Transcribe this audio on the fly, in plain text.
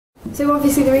So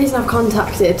obviously the reason I've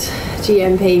contacted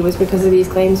GMP was because of these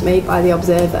claims made by the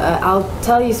Observer. I'll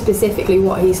tell you specifically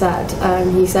what he said.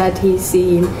 He said he's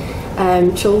seen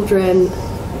children,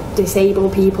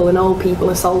 disabled people and old people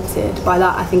assaulted. By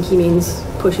that I think he means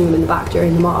pushing them in the back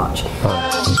during the march.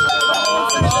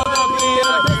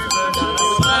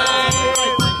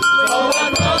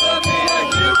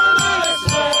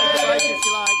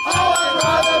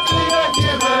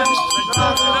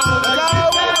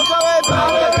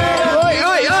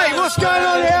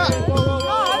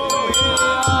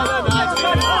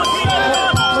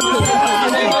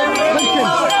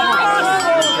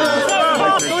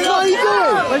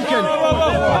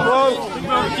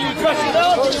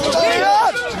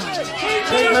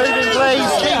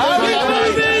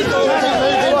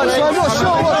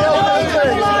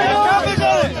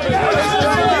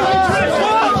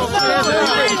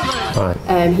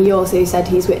 He also said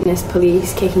he's witnessed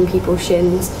police kicking people's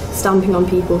shins, stamping on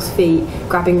people's feet,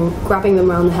 grabbing them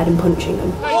round the head and punching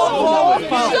them. Stop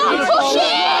pushing!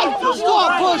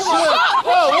 Stop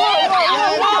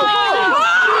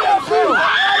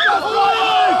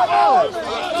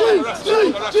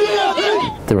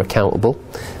pushing! They're accountable,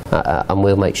 and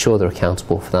we'll make sure they're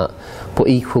accountable for that. But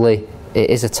equally, it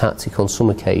is a tactic on some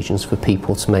occasions for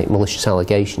people to make malicious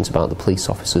allegations about the police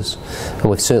officers, and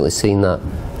we've certainly seen that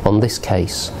on this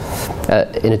case.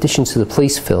 In addition to the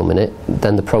police filming it,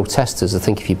 then the protesters, I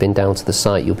think if you've been down to the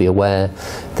site you'll be aware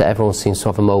that everyone seems to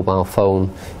have a mobile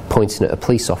phone pointing at a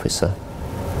police officer.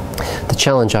 The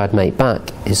challenge I'd make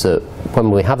back is that when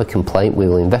we have a complaint we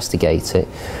will investigate it,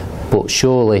 but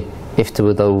surely if there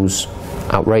were those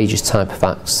outrageous type of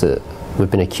acts that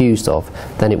we've been accused of,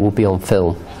 then it will be on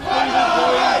film.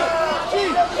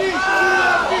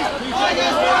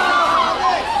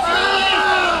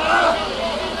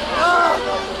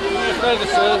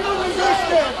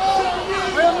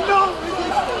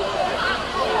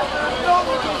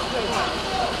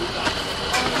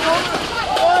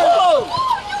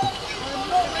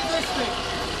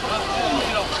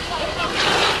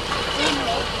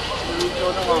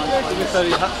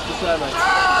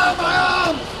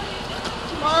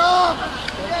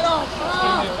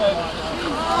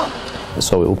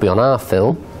 So it will be on our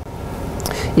film.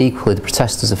 Equally, the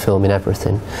protesters are filming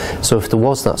everything. So if there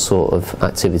was that sort of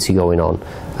activity going on,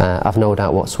 I've no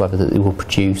doubt whatsoever that they will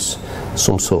produce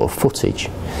some sort of footage.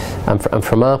 And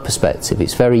from our perspective,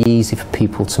 it's very easy for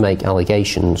people to make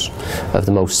allegations of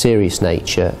the most serious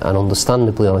nature, and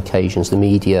understandably on occasions the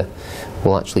media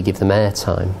will actually give them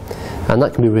airtime. And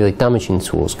that can be really damaging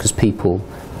to us because people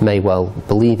may well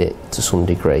believe it to some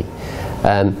degree.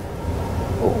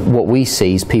 What we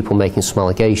see is people making some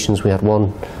allegations. We had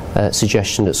one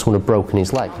suggestion that someone had broken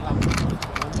his leg.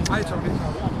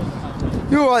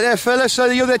 You're all right there, fella. So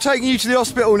they're taking you to the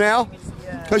hospital now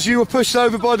because you were pushed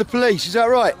over by the police. Is that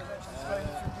right?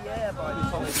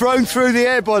 Thrown through the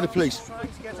air by the police.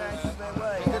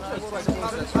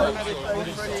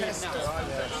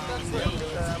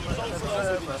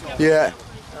 Yeah.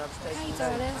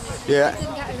 Yeah.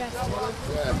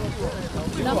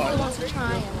 Nobody wants to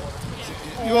try him.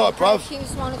 You alright, bruv?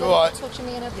 You alright?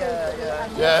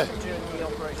 Yeah.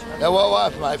 Yeah,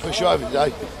 what happened, mate? Pushed you over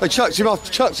today. They chucked him off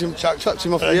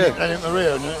the air. And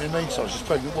Maria, in the meantime, she's a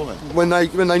pregnant woman. When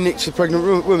they nicked a pregnant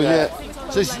woman, yeah.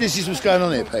 So this is what's going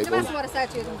on here, people. What I said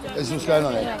to them. This is what's going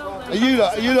on here. Are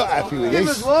you not happy with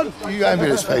this? Are you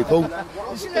ambulance people?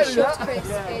 They shoved Chris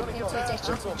into a ditch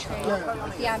into a tree.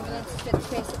 The ambulance is with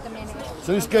Chris at the minute.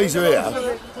 So this geezer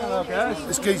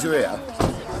here,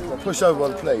 got pushed over by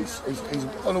the police. He's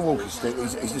on a walking stick.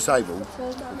 He's disabled,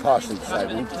 partially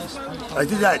disabled. They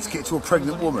did that to get to a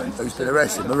pregnant woman who's been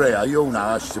arrested. Maria, you all know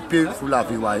her. She's a beautiful,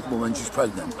 lovely woman. She's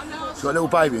pregnant. She's got a little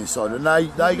baby inside, and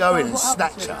they go in and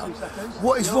snatch her.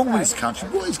 What is wrong with this country?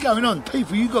 What is going on?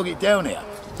 People, you've got to get down here.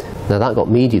 Now that got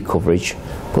media coverage,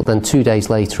 but then 2 days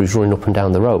later he's running up and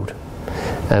down the road.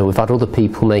 We've had other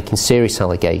people making serious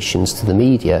allegations to the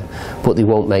media, but they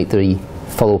won't make the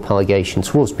follow-up allegation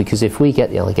to us, because if we get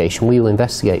the allegation, we'll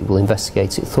investigate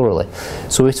it thoroughly.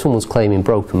 So if someone's claiming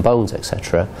broken bones,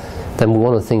 etc., then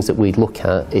one of the things that we'd look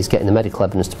at is getting the medical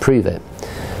evidence to prove it.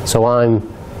 So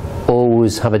I'm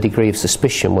always have a degree of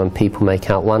suspicion when people make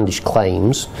outlandish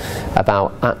claims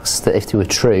about acts that, if they were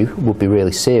true, would be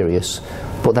really serious,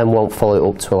 but then won't follow it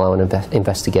up to allow an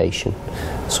investigation.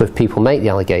 So if people make the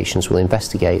allegations, we'll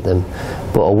investigate them,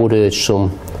 but I would urge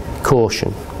some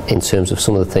caution in terms of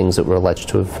some of the things that we're alleged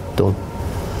to have done.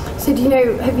 So do you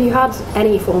know, have you had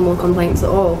any formal complaints at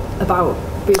all about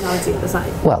brutality at the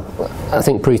site? Well, I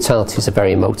think brutality is a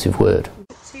very emotive word.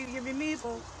 To your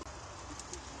removal.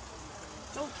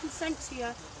 Don't consent to you.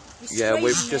 Yeah,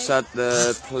 we've just had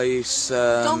the police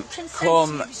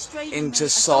come into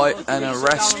sight and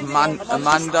arrest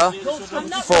Amanda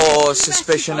for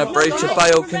suspicion of breach of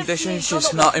bail condition.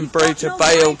 She's not in breach of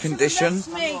bail condition.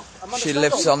 She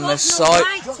lives on this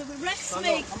site.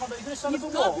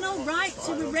 You've got no right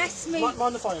to arrest me. You've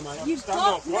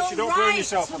got no right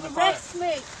to arrest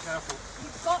me.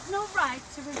 You've got no right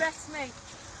to arrest me.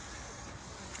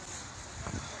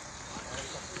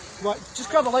 Right, just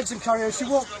grab the legs and carry her. She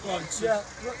walk. Right, yeah.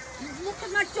 Look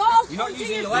at my dog. You're not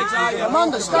using your legs, are you?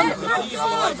 Amanda, stand up. Get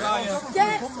my dog.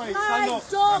 Get my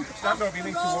dog. Stand up, you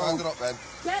need to walk. Stand up then.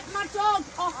 Get my dog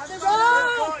off the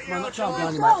road. Man, that child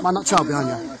behind you, mate. Man, that child behind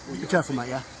you. Be careful, mate,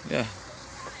 yeah? Yeah.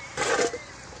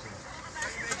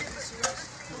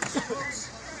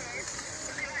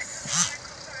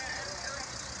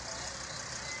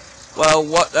 Well,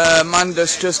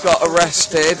 Amanda's just got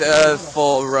arrested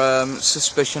for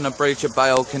suspicion of breach of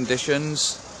bail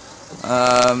conditions.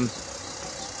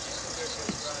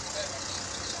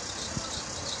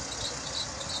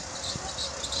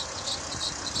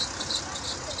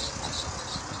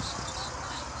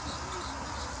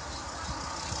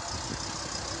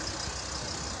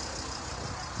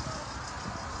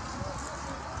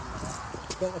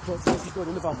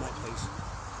 In the van, mate, please.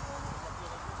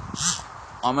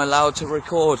 I'm allowed to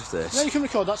record this? Yeah, you can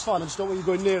record, that's fine. I just don't want you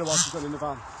going near her while she's going in the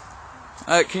van.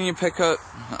 Can you pick up...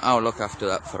 I'll look after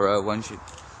that for her when she...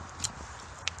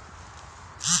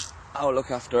 I'll look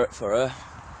after it for her.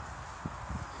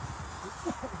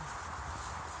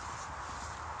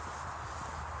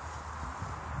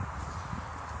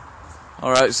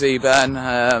 Alright, Z-Ben,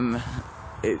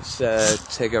 it's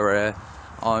Tigger here.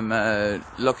 I'm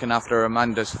looking after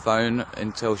Amanda's phone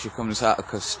until she comes out of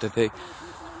custody.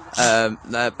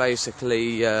 They're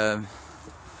basically, as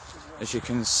you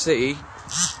can see,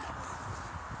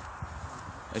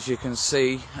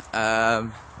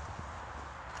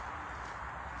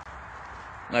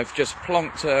 they've just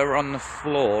plonked her on the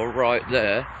floor right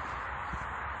there.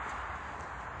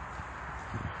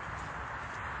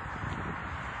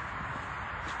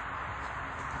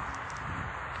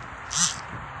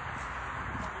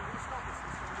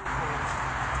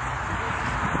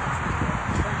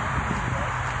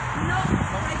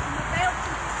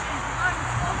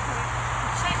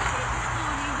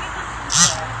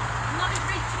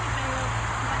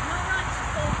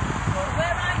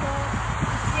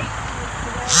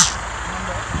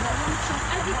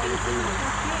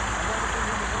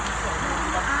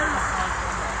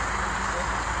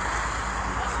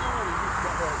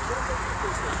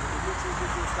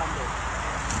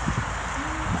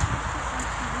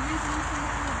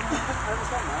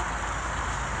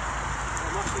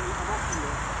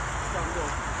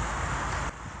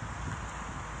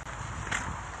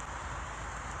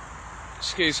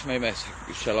 Excuse me, miss.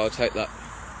 Shall I take that?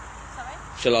 Sorry?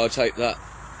 Shall I take that?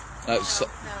 No, it's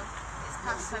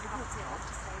past my property.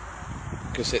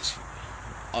 Because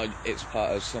it's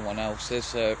part of someone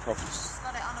else's property. She's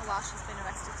got it on her while she's been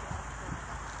arrested.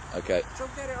 Okay. She'll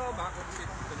get it all back when she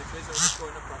finishes or just go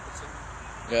in the property.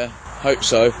 Yeah, hope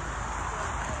so.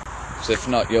 Because if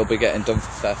not, you'll be getting done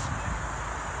for theft.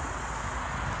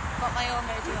 Got my own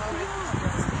radio already.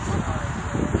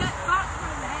 Get back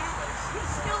from there. You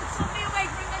still took me away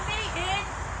from the meeting.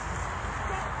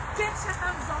 Get your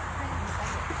hands off me.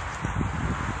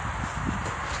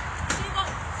 See what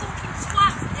fucking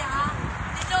swats they are?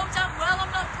 They know damn well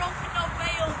I'm not broken no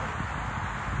bail.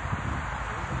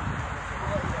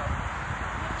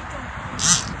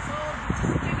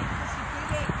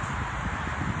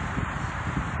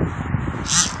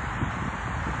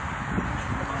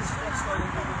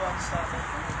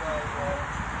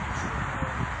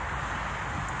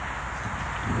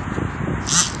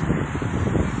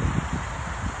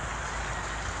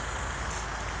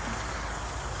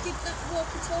 Give that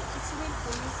walkie-talkie to him,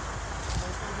 please.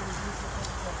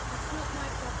 It's not my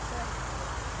property.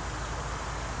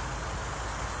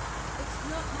 It's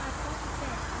not my property,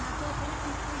 and I don't want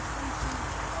him police station.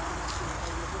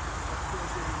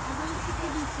 I want to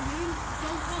give him to him. I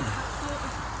don't want that sort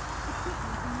of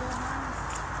equipment in your hands.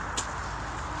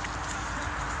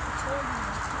 I told you,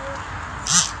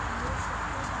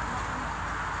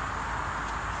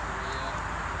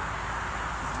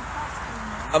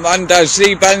 Amanda,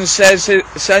 Z-Ben says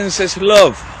sends us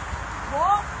love.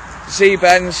 What?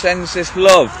 Z-Ben sends us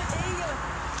love.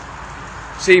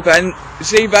 Z-Ben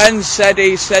said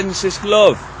he sends us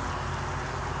love.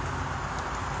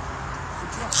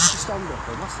 Just stand up,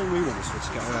 the last thing we want is her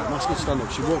to get her out. I'm asking her to stand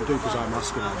up. She won't do because I'm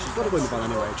asking her. She's got to win the ball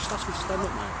anyway. Just ask her to stand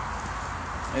up, mate.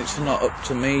 It's not up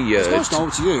to me. It's not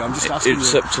up to you. I'm just asking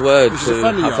It's you. up to her This is to a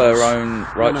friend of have her yours. own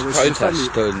right to protest. She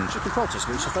can protest,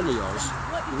 but it's a friend of yours.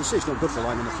 You can see it's not good for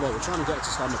lying on the floor. We're trying to get her to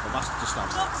stand up. I've asked her to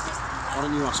stand up. Why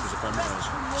don't you ask as a friend of yours?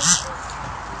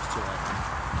 It's too late.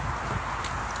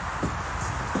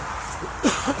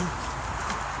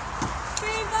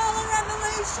 Viva the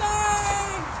revolution!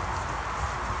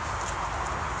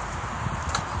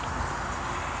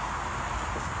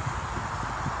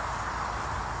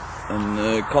 And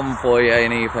the convoy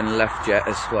ain't even left yet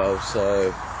as well,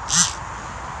 so...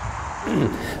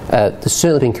 There's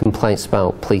certainly been complaints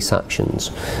about police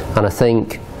actions, and I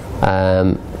think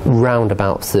round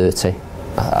about 30,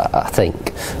 I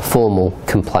think, formal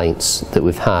complaints that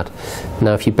we've had.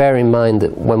 Now, if you bear in mind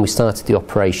that when we started the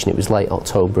operation, it was late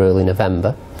October, early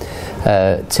November,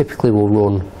 typically we'll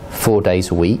run 4 days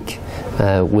a week,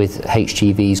 with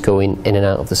HGVs going in and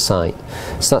out of the site.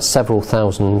 So that's several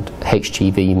thousand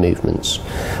HGV movements.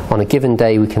 On a given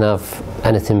day we can have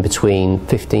anything between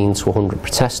 15 to 100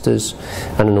 protesters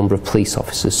and a number of police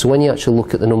officers. So when you actually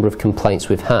look at the number of complaints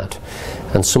we've had,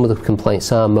 and some of the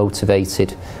complaints are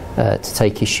motivated to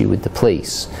take issue with the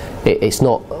police, it's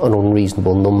not an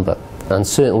unreasonable number. And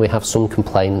certainly we have some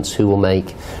complainants who will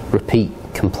make repeat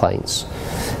complaints.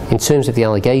 In terms of the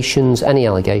allegations, any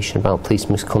allegation about police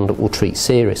misconduct we'll treat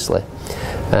seriously.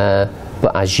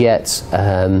 But as yet,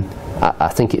 I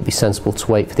think it'd be sensible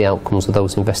to wait for the outcomes of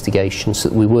those investigations so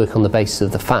that we work on the basis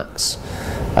of the facts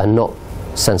and not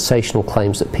sensational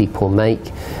claims that people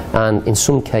make. And in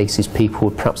some cases, people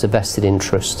with perhaps a vested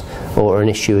interest or an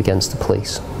issue against the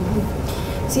police.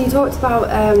 So you talked about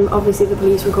obviously the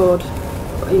police record,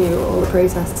 you know, all the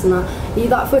protests and that.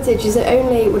 That footage,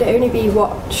 would it only be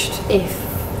watched if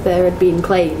there had been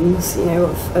claims, you know,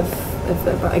 of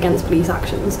against police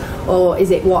actions, or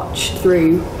is it watched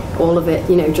through all of it,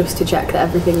 you know, just to check that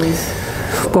everything is?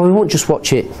 Well, we won't just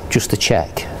watch it just to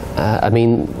check. I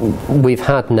mean, we've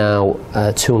had now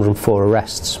 204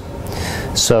 arrests.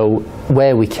 So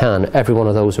where we can, every one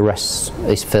of those arrests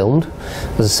is filmed,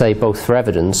 as I say, both for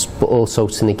evidence but also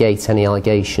to negate any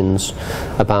allegations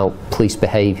about police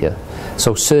behaviour.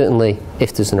 So certainly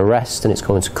if there's an arrest and it's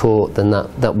going to court, then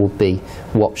that will be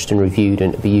watched and reviewed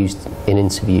and it'll be used in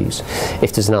interviews.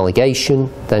 If there's an allegation,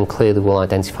 then clearly we'll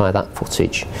identify that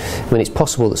footage. I mean, it's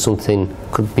possible that something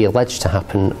could be alleged to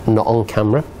happen not on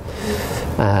camera,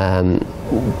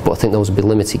 but I think those would be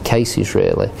limited cases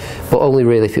really, but only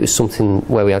really if it was something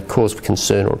where we had cause for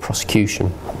concern or a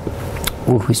prosecution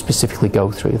would we specifically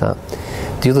go through that.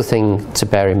 The other thing to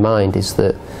bear in mind is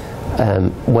that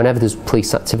whenever there's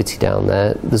police activity down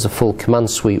there, there's a full command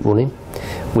suite running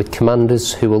with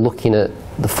commanders who are looking at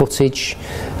the footage,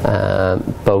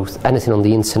 both anything on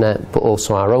the internet but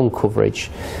also our own coverage,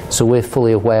 so we're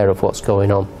fully aware of what's going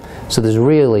on. So there's a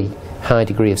really high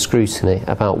degree of scrutiny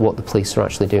about what the police are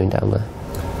actually doing down there.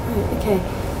 Okay.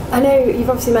 I know you've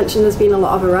obviously mentioned there's been a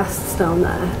lot of arrests down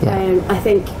there. Yeah. I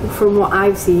think from what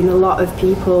I've seen, a lot of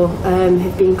people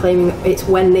have been claiming it's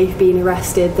when they've been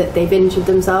arrested that they've injured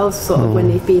themselves, sort of when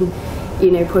they've been,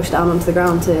 you know, pushed down onto the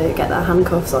ground to get their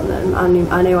handcuffs on them.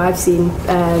 I know I've seen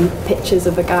pictures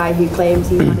of a guy who claims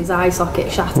he had his eye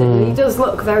socket shattered, and he does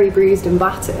look very bruised and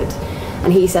battered,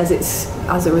 and he says it's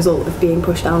as a result of being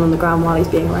pushed down on the ground while he's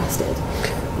being arrested.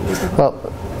 Well,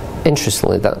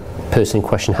 interestingly, that person in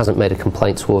question hasn't made a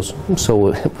complaint to us, so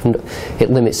it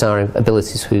limits our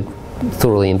ability to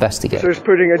thoroughly investigate. So it's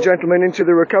putting a gentleman into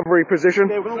the recovery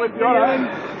position.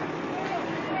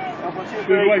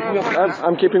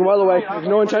 I'm keeping well away. There's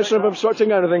no intention of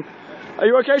obstructing anything. Are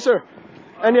you okay, sir?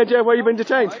 Any idea where you've been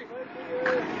detained?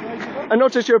 I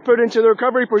noticed you're put into the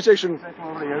recovery position.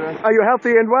 Are you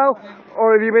healthy and well,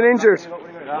 or have you been injured?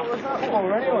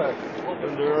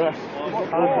 Under arrest.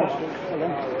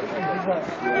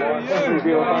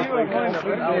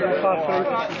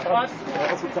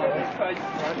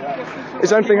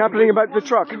 Is anything happening about the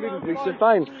truck?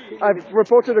 Fine. I've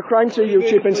reported a crime to you,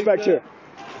 Chief Inspector.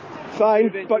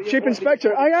 Fine, but Chief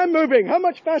Inspector, I am moving. How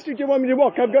much faster do you want me to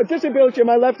walk? I've got disability in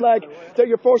my left leg that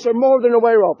your force are more than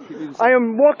aware of. I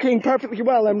am walking perfectly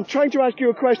well. I'm trying to ask you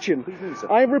a question.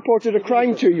 I have reported a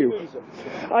crime to you.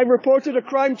 I reported a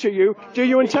crime to you. Do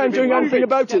you intend doing anything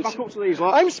about it?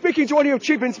 I'm speaking to one of your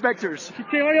Chief Inspectors.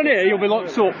 Keep your eye on here, you'll be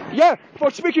locked up. Yeah,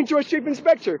 for speaking to a Chief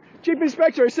Inspector. Chief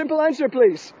Inspector, a simple answer,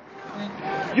 please.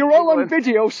 You're all on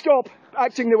video. Stop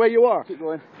acting the way you are. Keep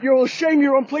going. You'll shame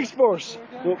your own police force.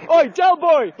 Oi, Del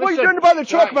boy! What are you doing about the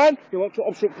truck, man? You want to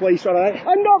obstruct police, alright?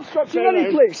 I'm not obstructing any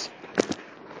police.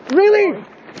 Really?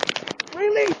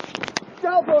 Really?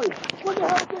 Del boy, what the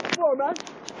hell is this for, man?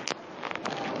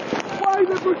 Why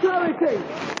the brutality?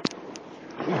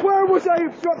 Where was I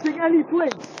obstructing any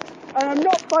police? and I'm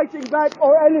not fighting back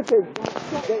or anything.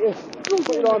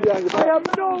 Put your arm behind your back. I have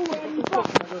no...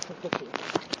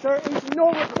 There is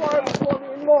no requirement for me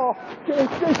in law to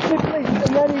assist the police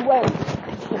in any way.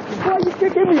 What are you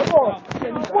kicking me for?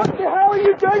 What the hell are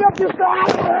you doing up your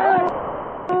side?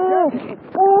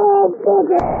 Oh, fuck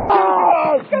it!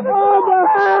 Oh, my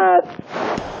head!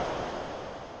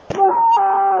 My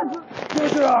head!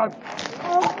 Get your arm!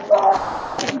 Oh, fuck!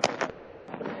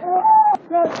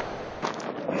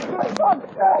 For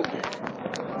fuck's sake!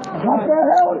 What the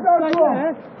hell is that for?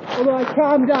 Alright,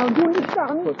 calm down. Do you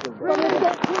understand? When you've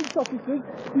got police officers,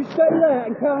 you stay there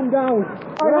and calm down.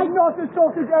 I have not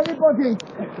assaulted anybody.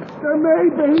 There may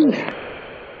be.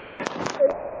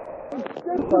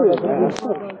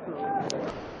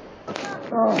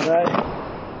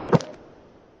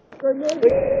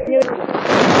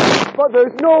 But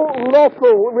there's no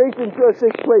lawful reason to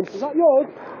assist police. Is that yours?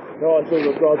 No, I think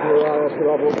we've got to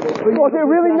Was it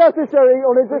really necessary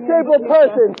on a disabled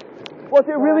person? Was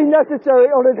it really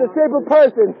necessary on a disabled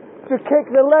person to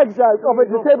kick the legs out of a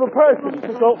disabled person?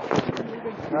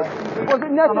 Was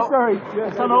it necessary?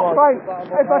 Yes, fine.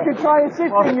 If I could try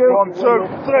assisting you. 1, 2,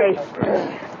 3.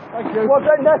 Thank you. Was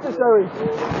that necessary?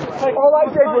 All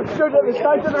I did was stood at the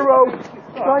side of the road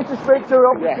trying to speak to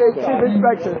the chief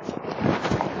inspector.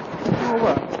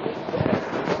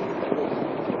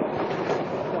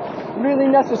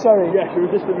 Really necessary? Yes, you're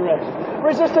resisting arrest.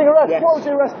 Resisting arrest? Yes. What was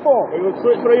the arrest for? It was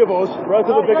 3 of us,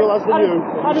 relatively bigger lads than you.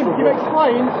 Adam, you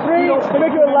explain. 3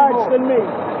 bigger lads than me.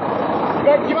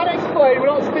 You might explain, we're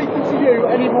not speaking to you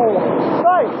anymore.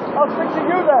 Right, I'll speak to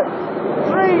you then.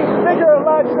 3 bigger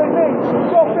lads than me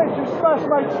saw fit to smash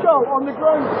my skull on the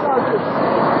ground, Sergeant.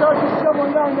 Sergeant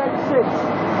 7986.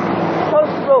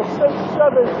 Constable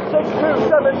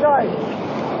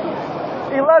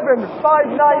 67279.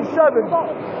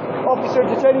 11597. Officer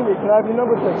detaining me, can I have your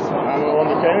number please? I'm the one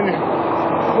detaining you.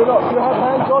 You're not, you have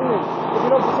hands on me. If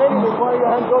you're not detaining me, why are your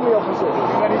hands on me, officer?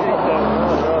 Any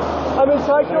details? I'm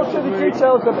entitled to the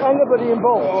details of anybody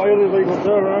involved. Oh, you're illegal,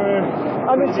 sir.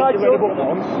 I'm entitled...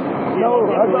 No,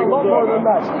 I've got a lot more than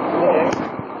that.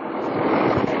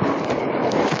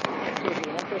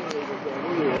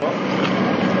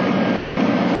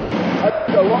 I've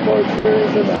got a lot more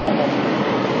experience than that.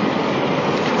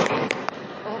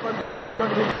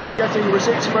 Getting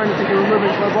receipts for anything you're removing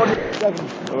from my body. 7.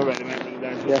 All right, mate, bring it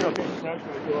down. Yeah.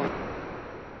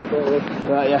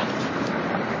 Right, yeah.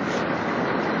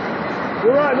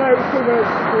 You're right, mate. It's 2 minutes.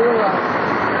 You're all right.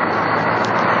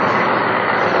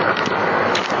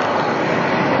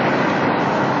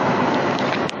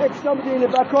 If somebody in the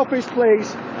back office,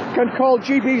 please, can call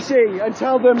GBC and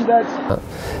tell them that...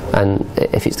 And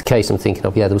if it's the case I'm thinking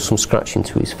of, yeah, there was some scratching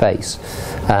to his face.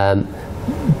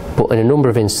 But in a number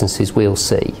of instances we'll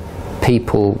see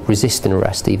people resisting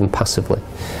arrest even passively.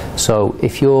 So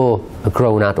if you're a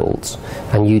grown adult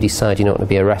and you decide you're not going to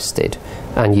be arrested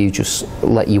and you just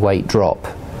let your weight drop,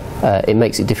 it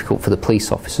makes it difficult for the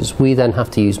police officers. We then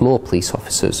have to use more police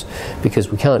officers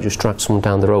because we can't just drag someone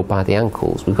down the road by the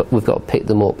ankles. We've got to pick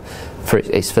them up.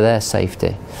 It's for their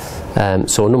safety.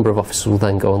 So a number of officers will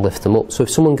then go and lift them up. So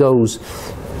if someone goes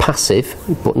passive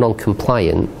but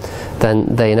non-compliant, then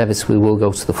they inevitably will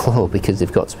go to the floor because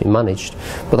they've got to be managed.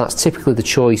 But that's typically the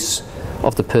choice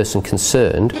of the person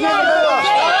concerned.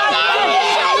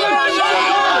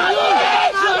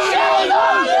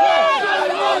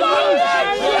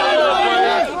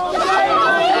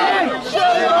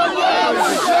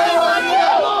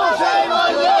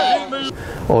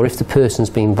 Or if the person's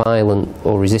being violent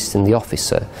or resisting the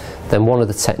officer, then one of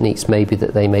the techniques may be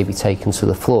that they may be taken to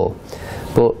the floor.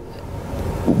 But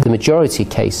the majority of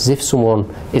cases, if someone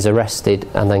is arrested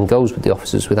and then goes with the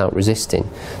officers without resisting,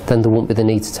 then there won't be the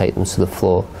need to take them to the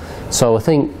floor. So I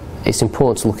think it's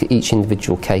important to look at each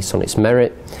individual case on its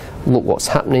merit, look what's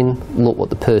happening, look what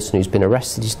the person who's been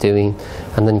arrested is doing,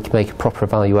 and then you can make a proper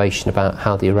evaluation about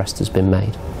how the arrest has been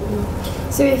made.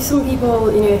 So if some people,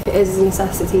 if it is a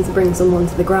necessity to bring someone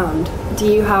to the ground, do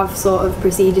you have sort of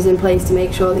procedures in place to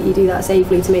make sure that you do that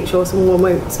safely, to make sure someone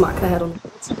won't smack their head on?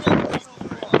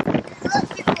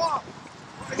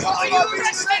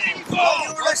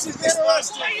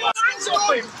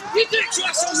 You do it to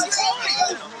us all the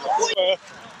time!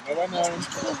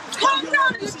 Calm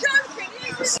down, you're joking!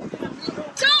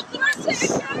 Stop, that's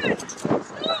it, again!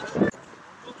 Stop!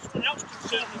 Someone else can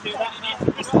certainly do that in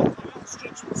our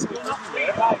restrictions. You're not free,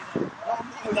 right?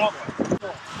 No.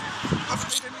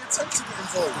 Haven't made any attempt to get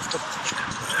involved.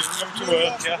 Come to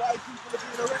work, yeah. Why people are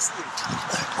being arrested?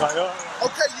 Right,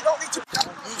 Okay, you don't need to...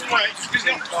 Wait, just because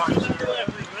it's fine.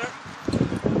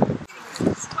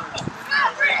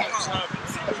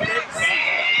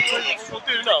 We'll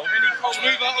do now.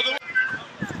 Move out of the way.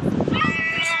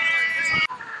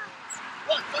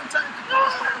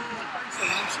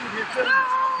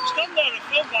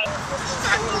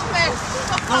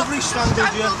 Nobody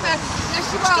strangled you.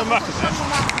 Come back,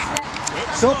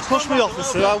 Don't push me,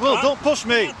 officer. I will. Don't push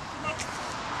me.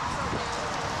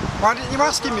 Why didn't you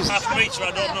ask him? After me,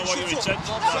 I don't know what your intention is.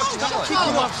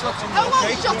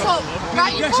 Shut up!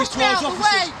 Right, you pushed me out the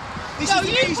way! No,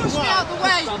 you pushed me out the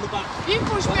way! You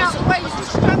pushed me out the way! You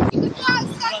just can't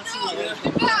stand up!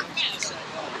 You can't! You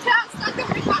can't stand up!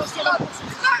 Your back's gone!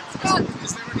 Your back's gone!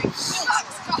 Your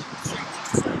back's gone!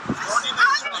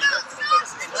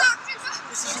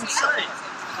 This is insane!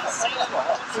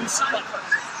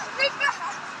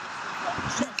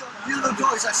 You the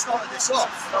guys that started this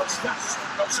off.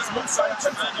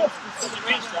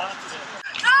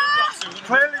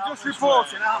 Clearly just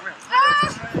reporting, aren't we?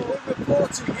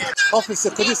 Officer,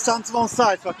 could you stand to one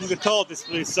side so I can record this,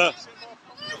 please, sir?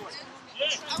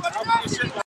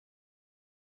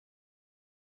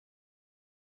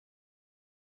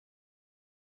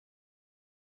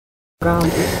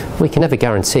 We can never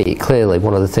guarantee it. Clearly,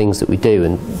 one of the things that we do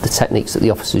and the techniques that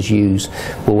the officers use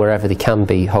will, wherever they can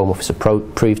be, Home Office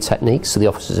approved techniques. So the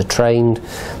officers are trained,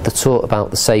 they're taught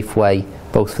about the safe way,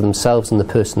 both for themselves and the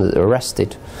person that they're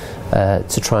arrested,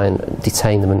 to try and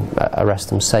detain them and arrest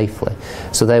them safely.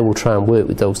 So they will try and work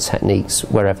with those techniques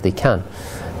wherever they can.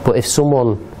 But if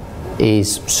someone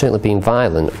is certainly being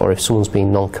violent, or if someone's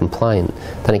being non-compliant,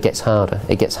 then it gets harder.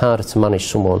 It gets harder to manage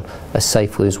someone as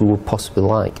safely as we would possibly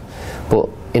like. But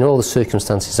in all the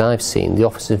circumstances I've seen, the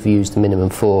officers have used the minimum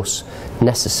force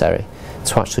necessary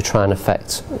to actually try and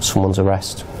effect someone's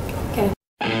arrest.